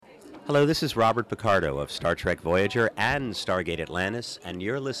Hello, this is Robert Picardo of Star Trek Voyager and Stargate Atlantis, and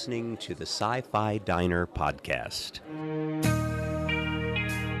you're listening to the Sci-Fi Diner podcast.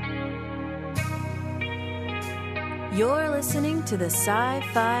 You're listening to the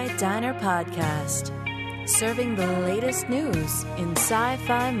Sci-Fi Diner podcast, serving the latest news in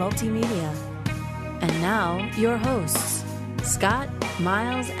sci-fi multimedia. And now, your hosts, Scott,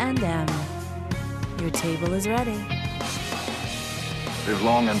 Miles, and Em. Your table is ready. Live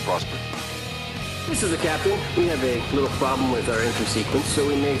long and prosper. This is the captain. We have a little problem with our entry sequence, so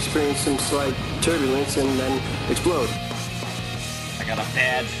we may experience some slight turbulence and then explode. I got a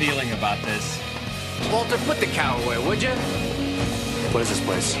bad feeling about this. Walter, put the cow away, would you? What is this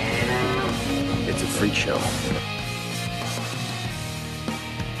place? It's a freak show.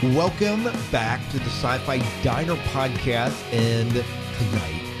 Welcome back to the Sci-Fi Diner podcast, and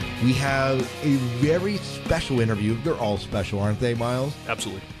tonight we have a very special interview. They're all special, aren't they, Miles?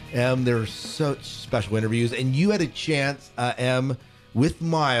 Absolutely. They're such special interviews, and you had a chance, with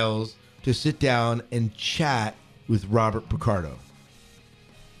Miles, to sit down and chat with Robert Picardo.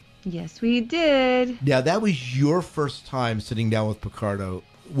 Yes, we did. Now, that was your first time sitting down with Picardo.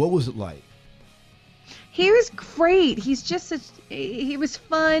 What was it like? He was great. He was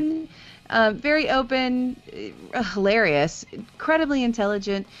fun, very open, hilarious, incredibly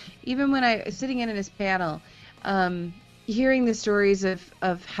intelligent. Even when I was sitting in his panel, hearing the stories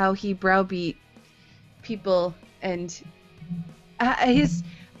of how he browbeat people and his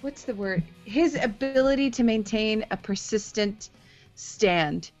ability to maintain a persistent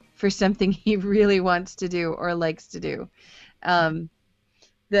stand for something he really wants to do or likes to do. He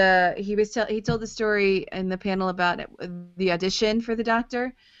told the story in the panel about the audition for the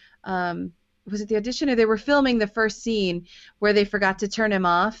Doctor. Was it the audition, or they were filming the first scene where they forgot to turn him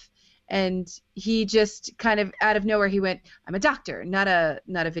off, and he just kind of out of nowhere he went, "I'm a doctor, not a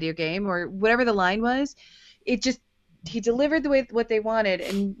video game," or whatever the line was. He delivered what they wanted,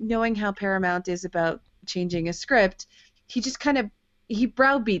 and knowing how Paramount is about changing a script, he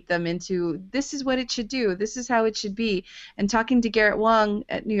browbeat them into, this is what it should do, this is how it should be. And talking to Garrett Wang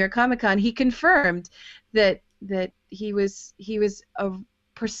at New York Comic Con, he confirmed that he was a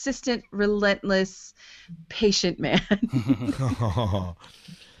persistent, relentless, patient man.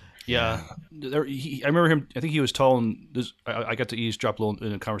 Yeah, I remember him. I think he was telling this. I got to eavesdrop a little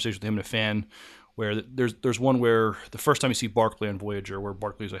in a conversation with him and a fan, where there's one where the first time you see Barclay on Voyager, where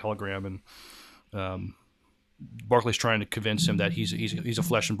Barclay's a hologram, and Barclay's trying to convince him that he's a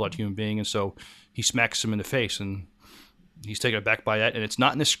flesh and blood human being, and so he smacks him in the face, and he's taken aback by that, and it's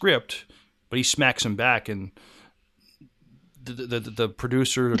not in the script, but he smacks him back, and the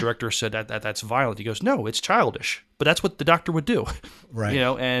producer, the director said that's violent. He goes, no, it's childish, but that's what the Doctor would do, right?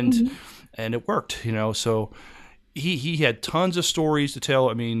 And it worked, So he had tons of stories to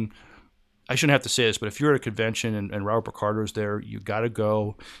tell. I mean, I shouldn't have to say this, but if you're at a convention and Robert Picardo's there, you got to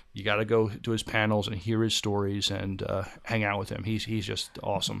go to his panels and hear his stories and hang out with him. He's just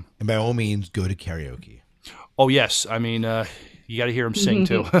awesome. And by all means, go to karaoke. Oh yes, I mean you got to hear him sing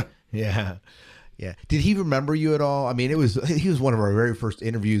too. Yeah. Did he remember you at all? I mean, he was one of our very first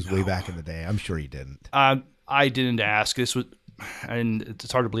interviews way back in the day. I'm sure he didn't. I didn't ask. This was, and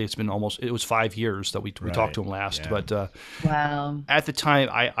it's hard to believe it was 5 years that we talked to him last. Yeah. But wow. At the time,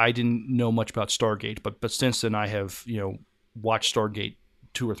 I didn't know much about Stargate, but since then I have watched Stargate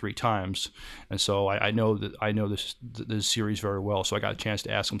 2 or 3 times, and so I know this series very well. So I got a chance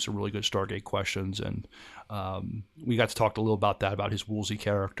to ask him some really good Stargate questions, and we got to talk a little about his Woolsey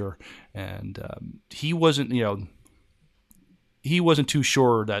character, and he wasn't too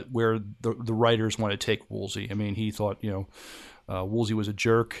sure that where the writers wanted to take Woolsey. I mean, he thought Woolsey was a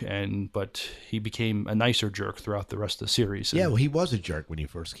jerk, but he became a nicer jerk throughout the rest of the series. Yeah, well, he was a jerk when he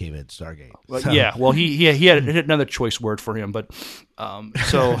first came in Stargate. Well, so. Yeah, well, he had another choice word for him, but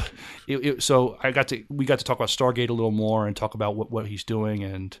so we got to talk about Stargate a little more and talk about what he's doing,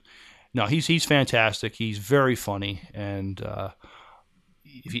 and no, he's fantastic. He's very funny, and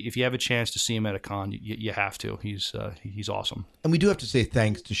if you have a chance to see him at a con, you have to. He's awesome. And we do have to say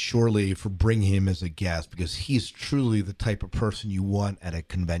thanks to Shorley for bringing him as a guest, because he's truly the type of person you want at a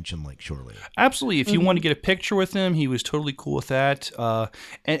convention like Shorley. Absolutely. If you want to get a picture with him, he was totally cool with that. And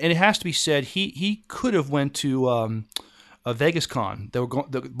it has to be said, he could have went to a Vegas con.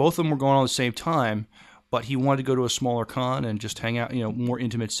 Both of them were going on at the same time, but he wanted to go to a smaller con and just hang out, more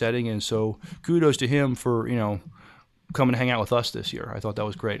intimate setting. And so kudos to him for, come and hang out with us this year. I thought that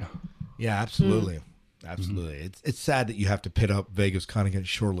was great. Yeah, absolutely. Absolutely. It's sad that you have to pit up Vegas Con against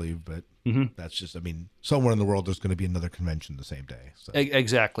Shore Leave, but that's just, somewhere in the world there's going to be another convention the same day. So.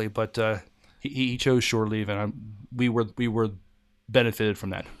 Exactly. But he chose Shore Leave, and we were benefited from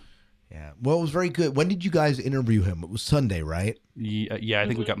that. Yeah. Well, it was very good. When did you guys interview him? It was Sunday, right? Yeah, I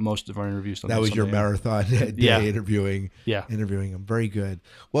think we got most of our interviews done. That was Sunday, your marathon day interviewing him. Very good.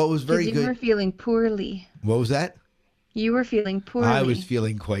 Well, it was very good. You were feeling poorly. What was that? You were feeling poorly. I was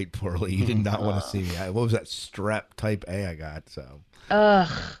feeling quite poorly. You did not want to see me. What was that strep type A I got? So. Ugh.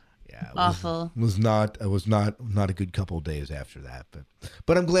 Yeah, awful. It was not a good couple of days after that,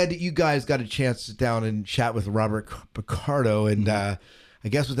 but I'm glad that you guys got a chance to sit down and chat with Robert Picardo, and I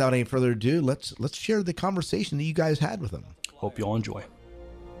guess without any further ado, let's share the conversation that you guys had with him. Hope you all enjoy.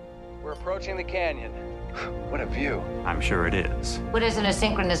 We're approaching the canyon. What a view. I'm sure it is. What is in a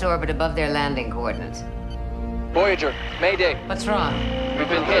synchronous orbit above their landing coordinates? Voyager, Mayday. What's wrong? We've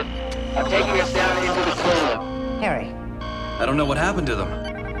been hit. I'm taking us down into the coma. Harry. I don't know what happened to them.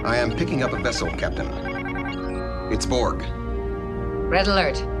 I am picking up a vessel, Captain. It's Borg. Red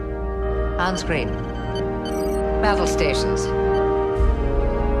alert. On screen. Battle stations.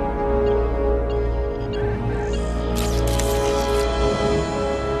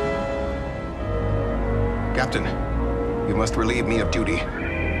 Captain, you must relieve me of duty.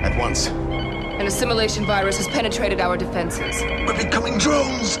 At once. An assimilation virus has penetrated our defenses. We're becoming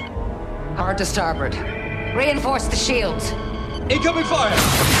drones! Hard to starboard. Reinforce the shields. Incoming fire!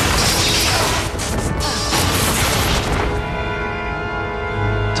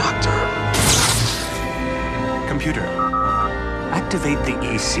 Doctor. Computer, activate the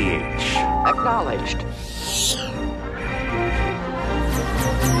ECH. Acknowledged.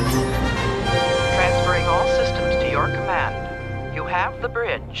 Transferring all systems to your command. You have the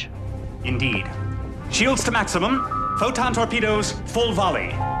bridge. Indeed. Shields to maximum. Photon torpedoes, full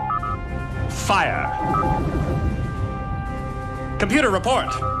volley. Fire. Computer,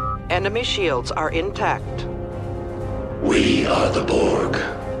 report. Enemy shields are intact. We are the Borg.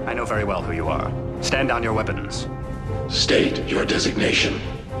 I know very well who you are. Stand down your weapons. State your designation.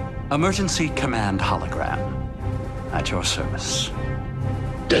 Emergency Command Hologram. At your service.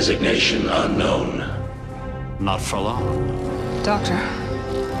 Designation unknown. Not for long. Doctor.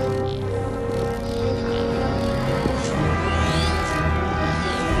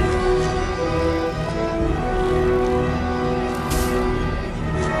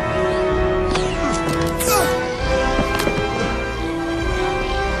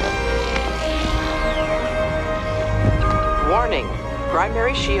 Warning.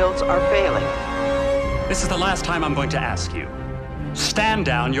 Primary shields are failing. This is the last time I'm going to ask you. Stand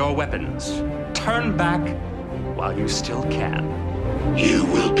down your weapons. Turn back while you still can. You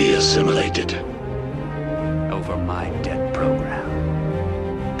will be assimilated. Over my dead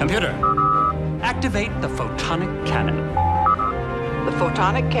program. Computer, activate the photonic cannon. The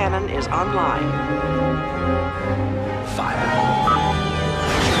photonic cannon is online. Fire.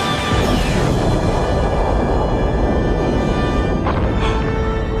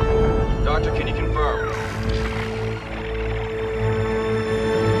 Doctor, can you confirm?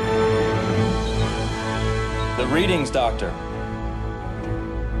 The readings, Doctor.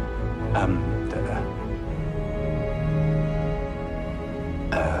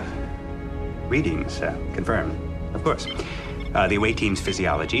 Readings, confirmed. Of course. The away team's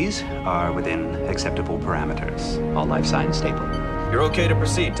physiologies are within acceptable parameters. All life signs stable. You're okay to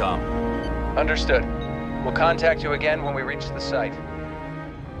proceed, Tom. Understood. We'll contact you again when we reach the site.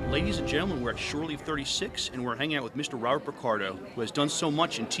 Ladies and gentlemen, we're at Shore Leave 36, and we're hanging out with Mr. Robert Picardo, who has done so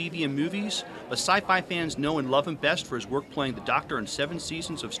much in TV and movies, but sci-fi fans know and love him best for his work playing the Doctor in 7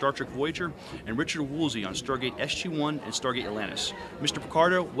 seasons of Star Trek Voyager, and Richard Woolsey on Stargate SG1 and Stargate Atlantis. Mr.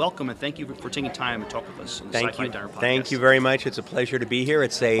 Picardo, welcome, and thank you for taking time to talk with us on the Sci-Fi Diner Podcast. Thank you very much. It's a pleasure to be here.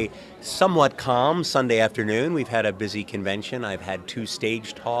 It's a somewhat calm Sunday afternoon. We've had a busy convention. I've had 2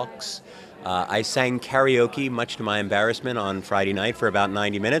 stage talks. I sang karaoke, much to my embarrassment, on Friday night for about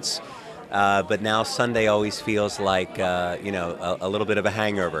 90 minutes. But now Sunday always feels like, a little bit of a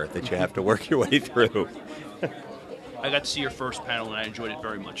hangover that you have to work your way through. I got to see your first panel, and I enjoyed it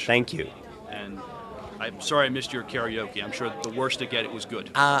very much. Thank you. And I'm sorry I missed your karaoke. I'm sure the worst to get it was good.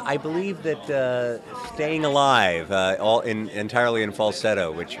 I believe that Staying Alive, entirely in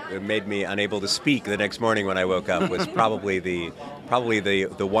falsetto, which made me unable to speak the next morning when I woke up, was probably the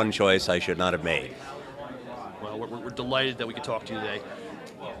one choice I should not have made. Well, we're delighted that we could talk to you today.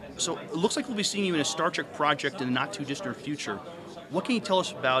 So it looks like we'll be seeing you in a Star Trek project in the not-too-distant future. What can you tell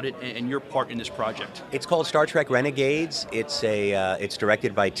us about it and your part in this project? It's called Star Trek Renegades. It's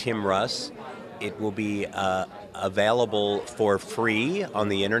directed by Tim Russ. It will be available for free on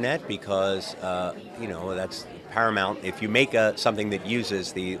the internet because, that's paramount. If you make something that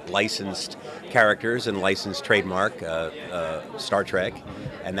uses the licensed characters and licensed trademark, Star Trek,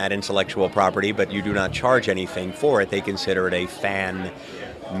 and that intellectual property, but you do not charge anything for it, they consider it a fan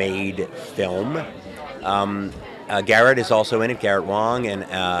made film. Garrett is also in it, Garrett Wong,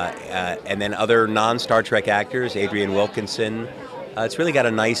 and then other non-Star Trek actors, Adrian Wilkinson. It's really got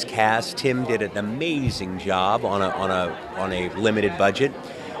a nice cast. Tim did an amazing job on a limited budget.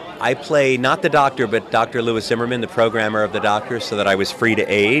 I play not the Doctor, but Dr. Louis Zimmerman, the programmer of the Doctor, so that I was free to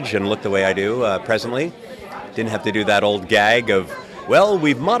age and look the way I do presently. Didn't have to do that old gag of, well,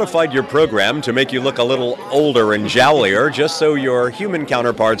 we've modified your program to make you look a little older and jowlier, just so your human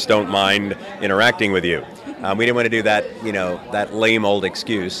counterparts don't mind interacting with you. We didn't want to do that, that lame old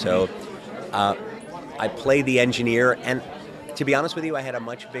excuse. So I played the engineer, and to be honest with you, I had a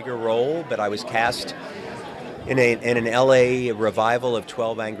much bigger role, but I was cast in an LA revival of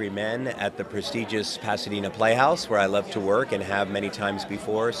 12 Angry Men at the prestigious Pasadena Playhouse, where I love to work and have many times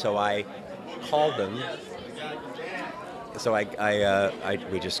before. So I called them. So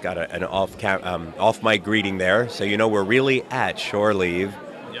we just got an off mic greeting there. So we're really at Shore Leave,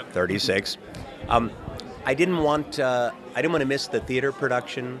 36. I didn't want to miss the theater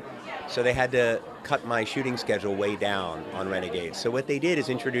production, so they had to cut my shooting schedule way down on Renegade. So what they did is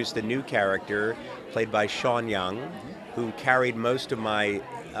introduce the new character, played by Sean Young, who carried most of my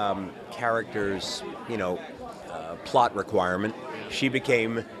character's, plot requirement. She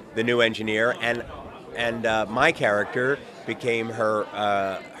became the new engineer, and my character became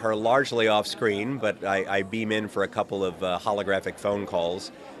her largely off screen, but I beam in for a couple of holographic phone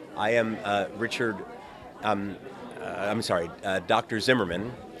calls. I am Dr.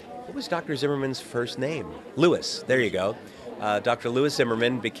 Zimmerman. What was Dr. Zimmerman's first name? Louis. There you go. Dr. Louis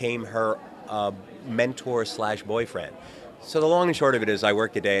Zimmerman became her mentor/boyfriend. So the long and short of it is I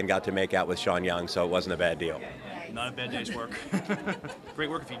worked a day and got to make out with Sean Young, so it wasn't a bad deal. Not a bad day's work. Great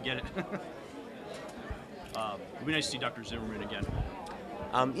work if you can get it. It'd be nice to see Dr. Zimmerman again.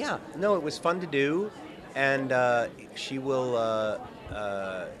 It was fun to do, and she will...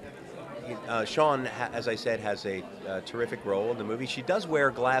 Sean, as I said, has a terrific role in the movie. She does wear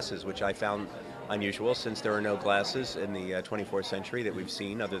glasses, which I found unusual, since there are no glasses in the 24th century that we've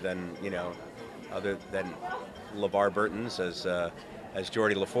seen, other than LeVar Burton's as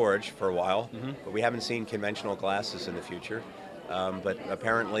Geordie LaForge for a while. Mm-hmm. But we haven't seen conventional glasses in the future. But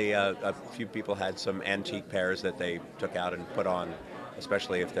apparently, a few people had some antique pairs that they took out and put on,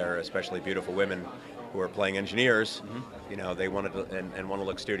 especially if they're especially beautiful women who are playing engineers. Mm-hmm. They wanted to and want to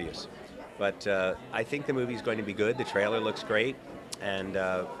look studious. But I think the movie's going to be good. The trailer looks great, and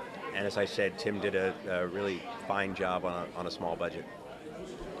as I said, Tim did a really fine job on a small budget.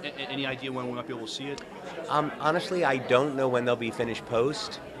 Any idea when we might be able to see it? Honestly, I don't know when they'll be finished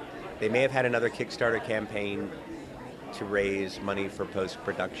post. They may have had another Kickstarter campaign to raise money for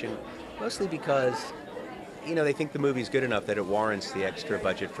post-production, mostly because they think the movie's good enough that it warrants the extra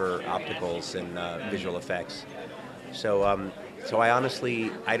budget for opticals and visual effects. So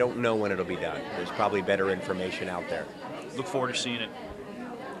I don't know when it'll be done. There's probably better information out there. Look forward to seeing it.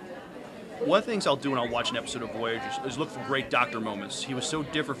 One of the things I'll do when I watch an episode of Voyager is look for great Doctor moments. He was so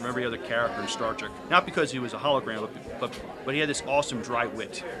different from every other character in Star Trek. Not because he was a hologram, but he had this awesome dry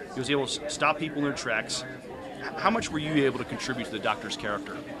wit. He was able to stop people in their tracks. How much were you able to contribute to the Doctor's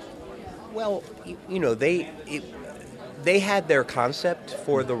character? Well, they had their concept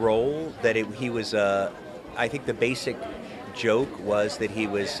for the role, that he was I think the basic joke was that he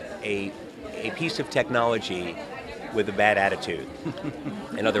was a piece of technology with a bad attitude.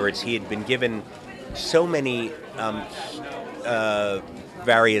 In other words, he had been given so many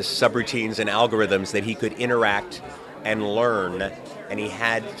various subroutines and algorithms that he could interact and learn, and he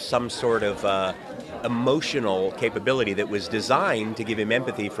had some sort of emotional capability that was designed to give him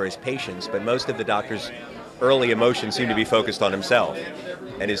empathy for his patients, but most of the Doctor's early emotions seemed to be focused on himself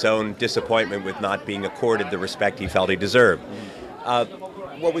and his own disappointment with not being accorded the respect he felt he deserved.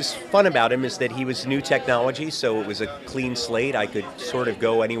 What was fun about him is that he was new technology, so it was a clean slate. I could sort of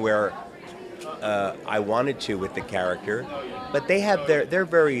go anywhere I wanted to with the character, but they're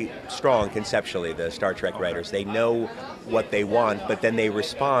very strong conceptually, the Star Trek writers. They know what they want, but then they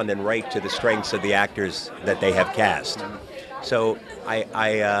respond and write to the strengths of the actors that they have cast. So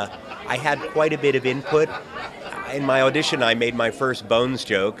I had quite a bit of input. In my audition, I made my first Bones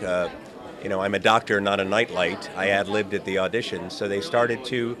joke. I'm a doctor, not a nightlight. I ad-libbed at the audition, so they started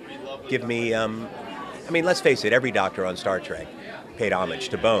to give me, let's face it, every doctor on Star Trek paid homage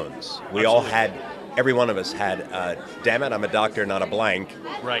to Bones. We all had, every one of us had, damn it, I'm a doctor, not a blank.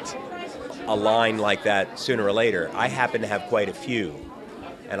 Right. A line like that sooner or later. I happen to have quite a few,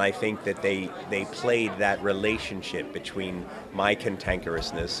 and I think that they played that relationship between my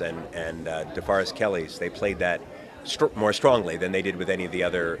cantankerousness and DeForest Kelley's. They played that more strongly than they did with any of the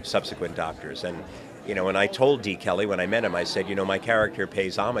other subsequent doctors, and And I told D. Kelly when I met him, I said, my character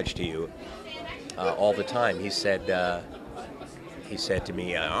pays homage to you all the time. He said to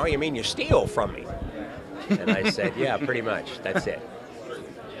me, oh, you mean you steal from me? And I said, yeah, pretty much. That's it.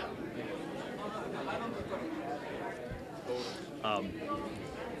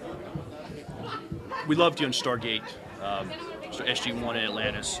 We loved you in Stargate, SG1 and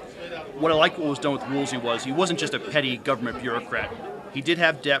Atlantis. What I liked what was done with Woolsey was he wasn't just a petty government bureaucrat. He did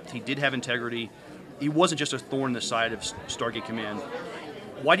have depth. He did have integrity. He wasn't just a thorn in the side of Stargate Command.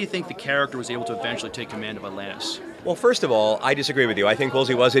 Why do you think the character was able to eventually take command of Atlantis? Well, first of all, I disagree with you. I think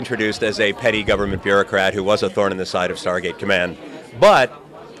Woolsey was introduced as a petty government bureaucrat who was a thorn in the side of Stargate Command. But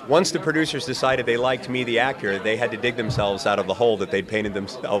once the producers decided they liked me, the actor, they had to dig themselves out of the hole that they'd painted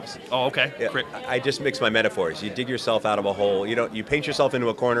themselves. Oh, okay. Yeah, I just mix my metaphors. You dig yourself out of a hole. You paint yourself into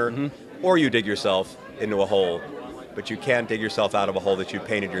a corner, or you dig yourself into a hole. But you can't dig yourself out of a hole that you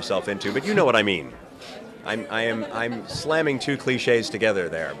painted yourself into. But you know what I mean. I'm slamming two cliches together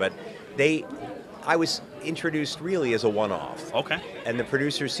there. But I was introduced really as a one-off. Okay. And the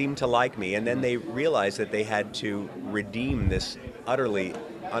producers seemed to like me, and then they realized that they had to redeem this utterly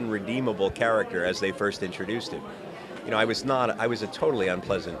unredeemable character as they first introduced him. I was a totally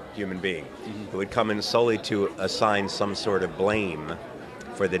unpleasant human being who had come in solely to assign some sort of blame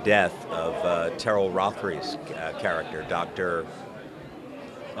for the death of Terrell Rothery's character, Dr.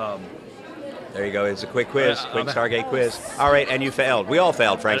 There you go. It's a quick quiz, quick Stargate quiz. All right, and you failed. We all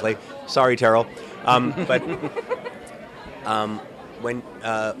failed, frankly. Sorry, Terrell. But when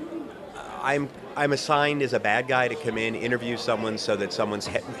I'm assigned as a bad guy to come in, interview someone so that someone's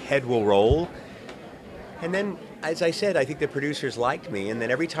head will roll. And then, as I said, I think the producers liked me. And then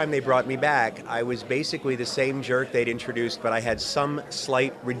every time they brought me back, I was basically the same jerk they'd introduced, but I had some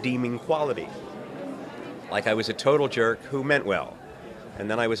slight redeeming quality. Like I was a total jerk who meant well. And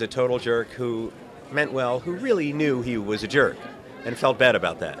then I was a total jerk who meant well, who really knew he was a jerk and felt bad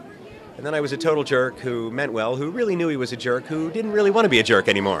about that. And then I was a total jerk who meant well, who really knew he was a jerk, who didn't really want to be a jerk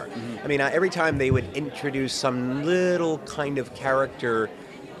anymore. I mean, every time they would introduce some little kind of character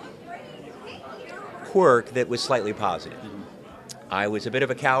quirk that was slightly positive. I was a bit of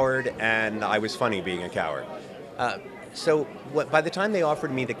a coward, and I was funny being a coward. So by the time they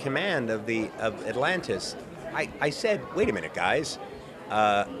offered me the command of Atlantis, I said, wait a minute, guys.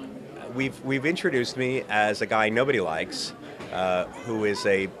 We've introduced me as a guy nobody likes, who is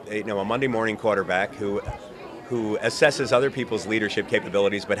a Monday morning quarterback who assesses other people's leadership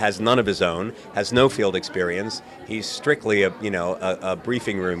capabilities but has none of his own, has no field experience. He's strictly a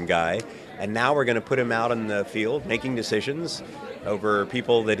briefing room guy, and now we're going to put him out in the field making decisions over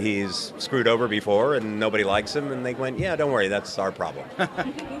people that he's screwed over before, and nobody likes him. And they went, yeah, don't worry, that's our problem.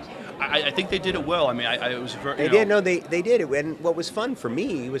 I think they did it well. I mean, it was very. They did it. And what was fun for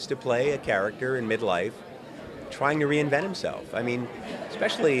me was to play a character in midlife, trying to reinvent himself. I mean,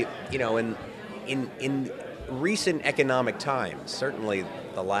 especially in recent economic times, certainly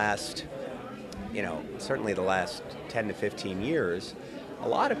the last 10 to 15 years, a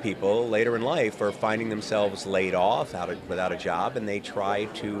lot of people later in life are finding themselves laid off, without a job, and they try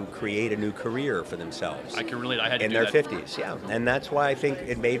to create a new career for themselves. I can relate. I had to in do their that. 50s, yeah. And that's why I think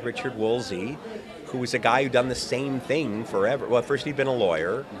it made Richard Woolsey, who was a guy who'd done the same thing forever. Well, first he'd been a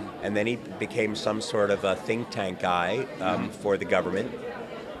lawyer, and then he became some sort of a think tank guy for the government.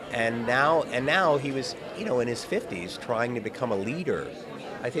 And now he was, in his 50s, trying to become a leader.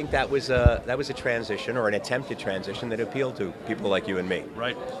 I think that was a transition, or an attempted transition, that appealed to people like you and me.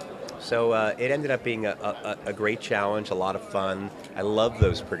 Right. So it ended up being a great challenge, a lot of fun. I love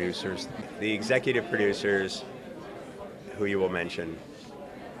those producers, the executive producers, who you will mention,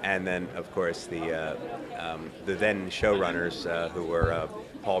 and then of course the then showrunners who were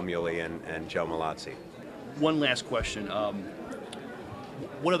Paul Muley and Joe Malazzi. One last question.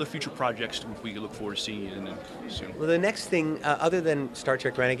 What other future projects we could look forward to seeing you in soon? Well, the next thing, other than Star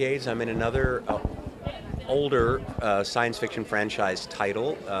Trek Renegades, I'm in another older science fiction franchise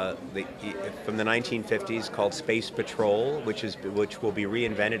title from the 1950s called Space Patrol, which will be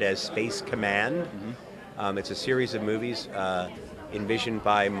reinvented as Space Command. It's a series of movies envisioned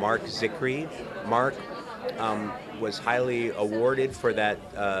by Mark Zicree. Mark was highly awarded for the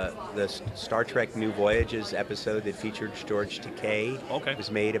Star Trek New Voyages episode that featured George Takei. Okay. It was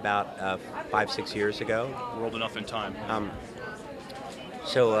made about 5-6 years ago. World Enough in Time.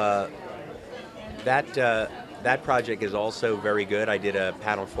 So that project is also very good. I did a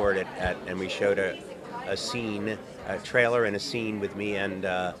panel for it and we showed a scene, a trailer and a scene with me and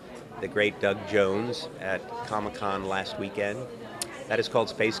the great Doug Jones at Comic-Con last weekend. That is called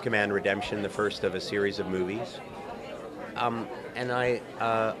Space Command Redemption, the first of a series of movies. And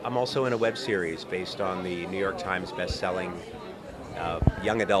I'm also in a web series based on the New York Times best-selling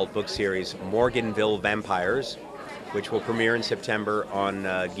young adult book series Morganville Vampires, which will premiere in September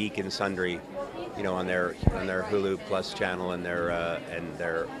on Geek and Sundry, on their Hulu Plus channel and their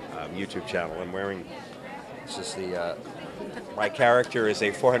YouTube channel. I'm wearing my character is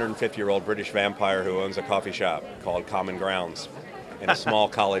a 450-year-old British vampire who owns a coffee shop called Common Grounds in a small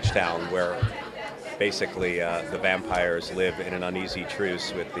college town where basically the vampires live in an uneasy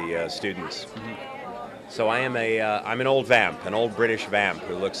truce with the students. So I'm an old vamp, an old British vamp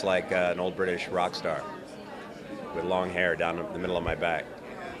who looks like an old British rock star with long hair down the middle of my back.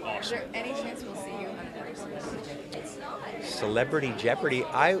 Is there any chance we'll see you on Celebrity Jeopardy?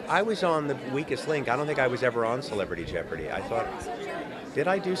 I was on The Weakest Link. I don't think I was ever on Celebrity Jeopardy. Did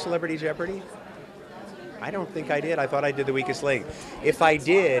I do Celebrity Jeopardy? I don't think I did. I thought I did The Weakest Link. If I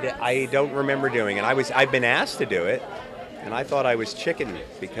did, I don't remember doing it. I've been asked to do it, and I thought I was chicken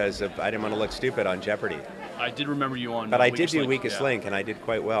because I didn't want to look stupid on Jeopardy. I did remember you on. But I did do Weakest Link, and I did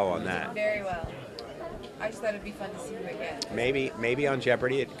quite well on that. Very well. I just thought it'd be fun to see you again. Maybe on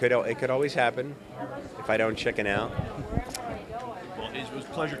Jeopardy. It could always happen if I don't chicken out. Well, it was a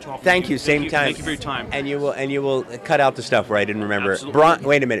pleasure talking. Thank to you. Same time. Thank you for your time. And you will cut out the stuff where I didn't remember. Absolutely.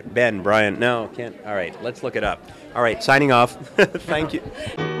 Wait a minute, Brian. No, can't. All right, let's look it up. All right, signing off. Thank you.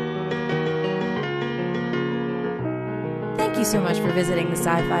 Thank you so much for visiting the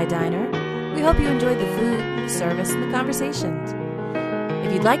Sci-Fi Diner. We hope you enjoyed the food, the service, and the conversations.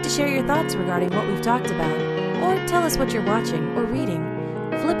 If you'd like to share your thoughts regarding what we've talked about, or tell us what you're watching or reading,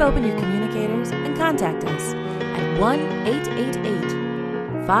 flip open your communicators and contact us at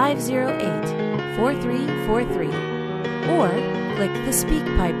 1-888-508-4343 or click the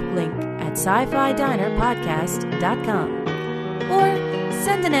SpeakPipe link at sci-fi-dinerpodcast.com or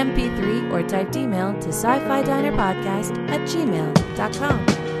send an MP3 or typed email to sci-fi-dinerpodcast@gmail.com.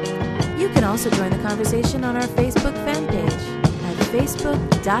 You can also join the conversation on our Facebook fan page at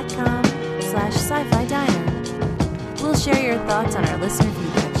facebook.com/sci-fi diner. We'll share your thoughts on our listener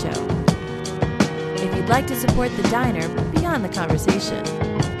feedback show. If you'd like to support the diner beyond the conversation,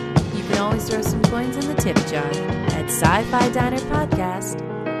 you can always throw some coins in the tip jar at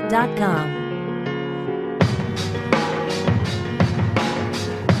sci-fi-dinerpodcast.com.